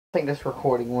I think this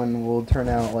recording one will turn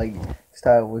out like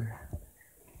style.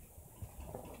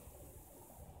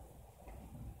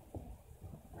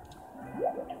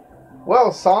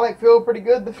 Well, Sonic feel pretty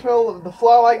good to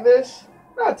fly like this.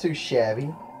 Not too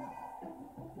shabby.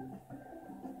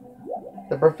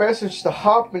 The professor's just a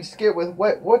hop and skip with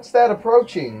what's that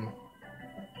approaching?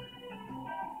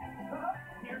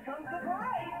 Here comes the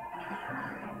bride.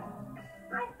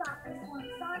 I thought this one,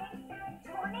 Sonic.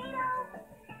 Tornado.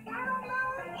 That'll know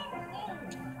anything.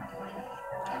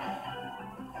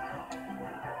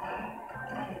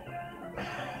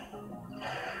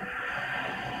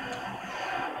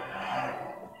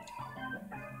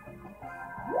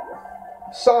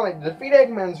 Sonic, to defeat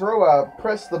Eggman's robot,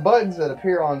 press the buttons that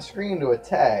appear on screen to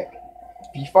attack.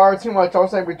 If you fire too much,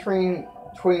 also between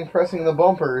pressing the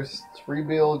bumpers to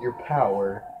rebuild your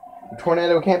power. The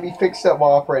tornado can't be fixed up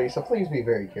while operating, so please be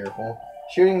very careful.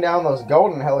 Shooting down those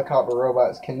golden helicopter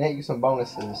robots can net you some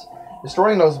bonuses.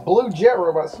 Destroying those blue jet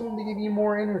robots seems to give you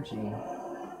more energy.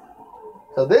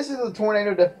 So this is the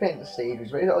tornado defense stage.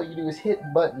 Basically all you do is hit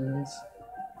buttons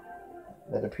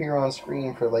that appear on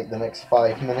screen for like the next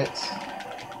 5 minutes.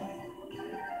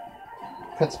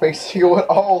 That's basically what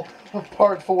all of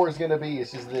Part 4 is going to be.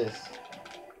 It's just this.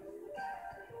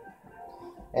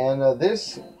 And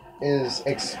this is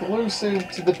exclusive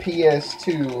to the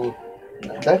PS2.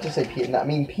 Not to say I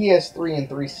mean PS3 and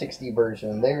 360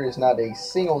 version. There is not a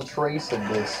single trace of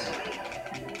this.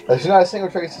 There's not a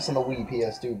single trace of this in the Wii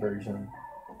PS2 version.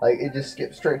 Like, it just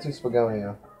skips straight to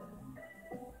Spagonia.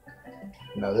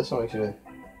 No, this one actually...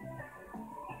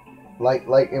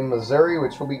 Like in Missouri,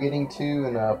 which we'll be getting to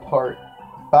in Part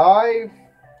 5,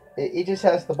 it just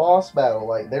has the boss battle.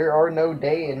 Like, there are no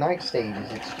day and night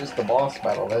stages. It's just the boss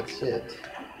battle. That's it.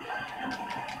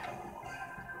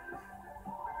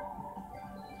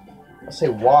 I say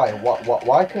why?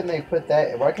 Why couldn't they put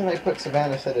that? Why couldn't they put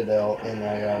Savannah Citadel in the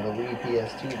Wii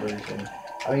PS2 version?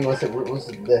 I mean, was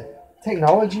the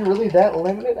technology really that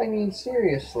limited? I mean,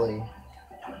 seriously.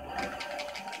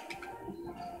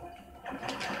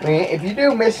 I mean, if you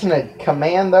do missing a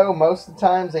command though, most of the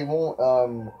times they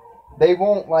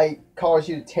won't like cause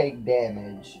you to take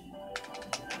damage.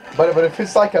 But if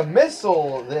it's like a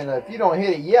missile, then if you don't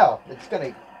hit it, yeah, it's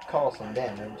gonna cause some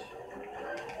damage.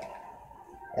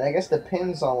 And I guess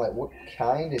depends on like what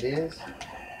kind it is.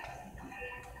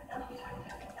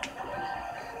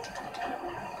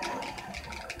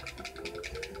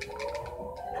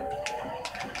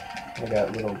 I got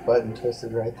a little button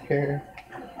twisted right there.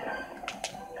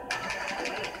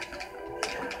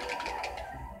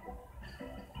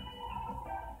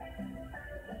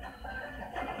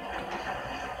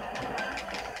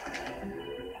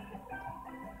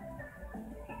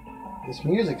 This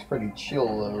music's pretty chill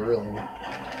though, really.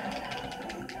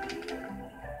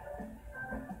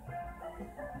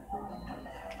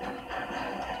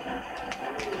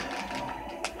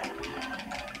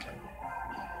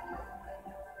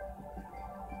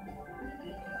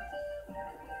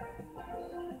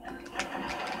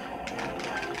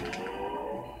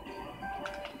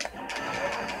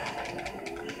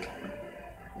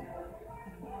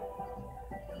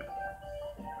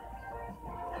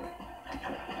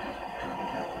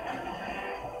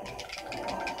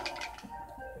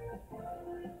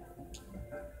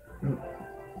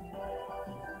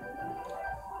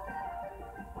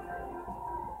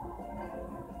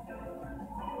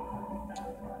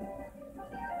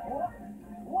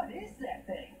 What is that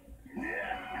thing? Well,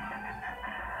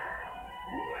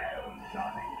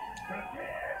 Sonic,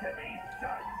 prepare to be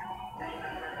stuck.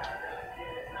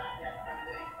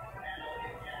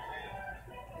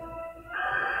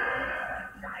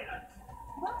 Silence!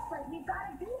 Looks like we've got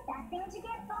to beat that thing to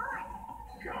get by.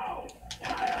 Go!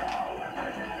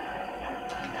 Calderon!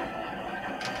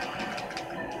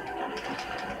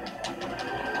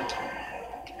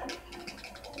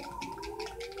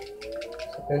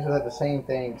 It's like the same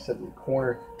thing except the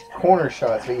corner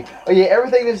shots. Oh yeah,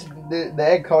 everything is the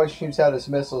egg card shoots out its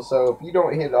missiles. So if you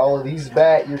don't hit all of these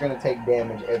back, you're gonna take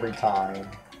damage every time.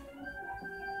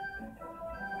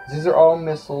 These are all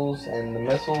missiles, and the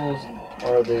missiles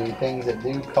are the things that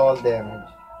do cause damage.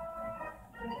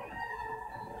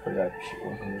 I forgot to shoot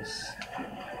one of this.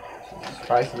 Jesus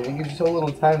Christ! It gives you so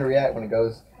little time to react when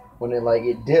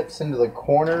it dips into the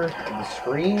corner of the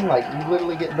screen. Like you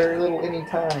literally get very little any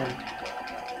time.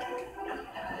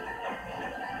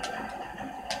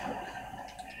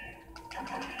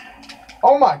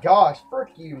 Oh my gosh, frick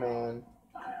you, man.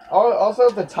 Also,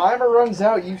 if the timer runs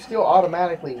out, you still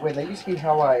automatically win. That used to be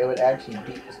how I would actually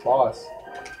beat this boss.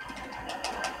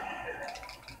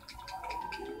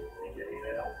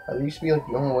 That used to be like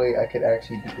the only way I could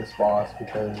actually beat this boss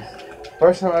because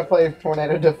First time I played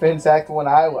Tornado Defense Act 1,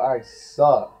 I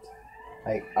sucked.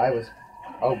 Like, I was...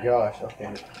 Oh gosh,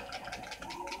 okay.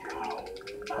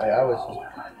 Like, I was just...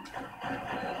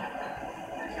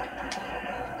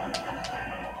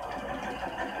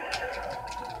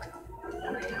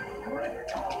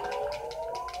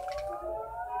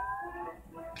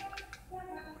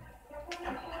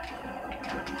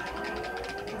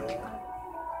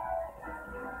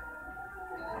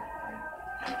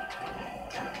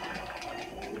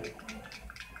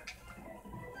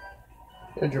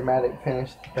 A dramatic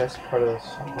finish, the best part of the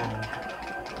song.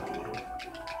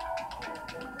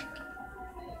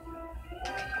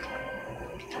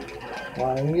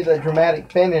 Wow, we need that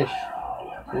dramatic finish.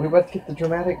 Are we about to get the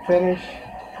dramatic finish?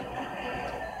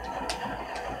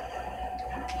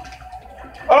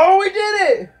 Oh, we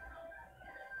did it!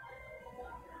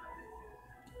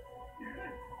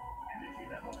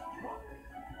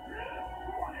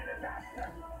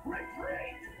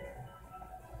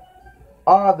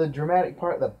 Ah, the dramatic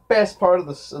part, the best part of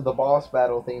the boss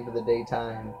battle theme for the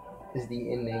daytime is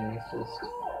the ending. It's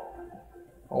just,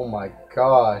 oh my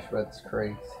gosh, that's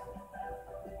crazy.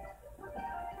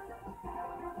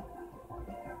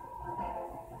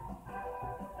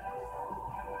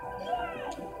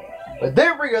 But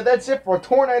there we go. That's it for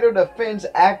Tornado Defense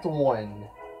Act 1.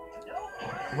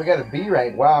 We got a B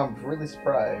rank. Wow, I'm really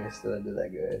surprised that I did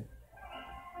that good.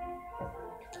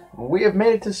 We have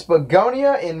made it to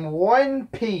Spagonia in one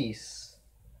piece.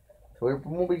 So we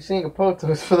won't be seeing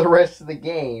Apotos for the rest of the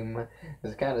game.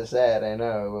 It's kind of sad, I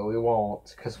know, but we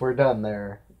won't, because we're done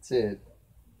there. That's it.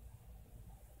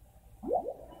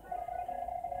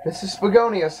 This is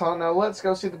Spagonia, so now let's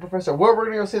go see the professor. Well, we're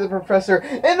going to go see the professor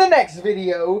in the next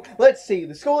video. Let's see.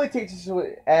 The school he teaches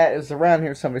at is around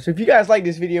here somewhere. So if you guys like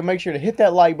this video, make sure to hit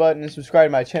that like button and subscribe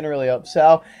to my channel. Really helps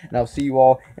out. And I'll see you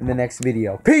all in the next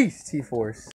video. Peace,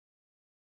 T-Force.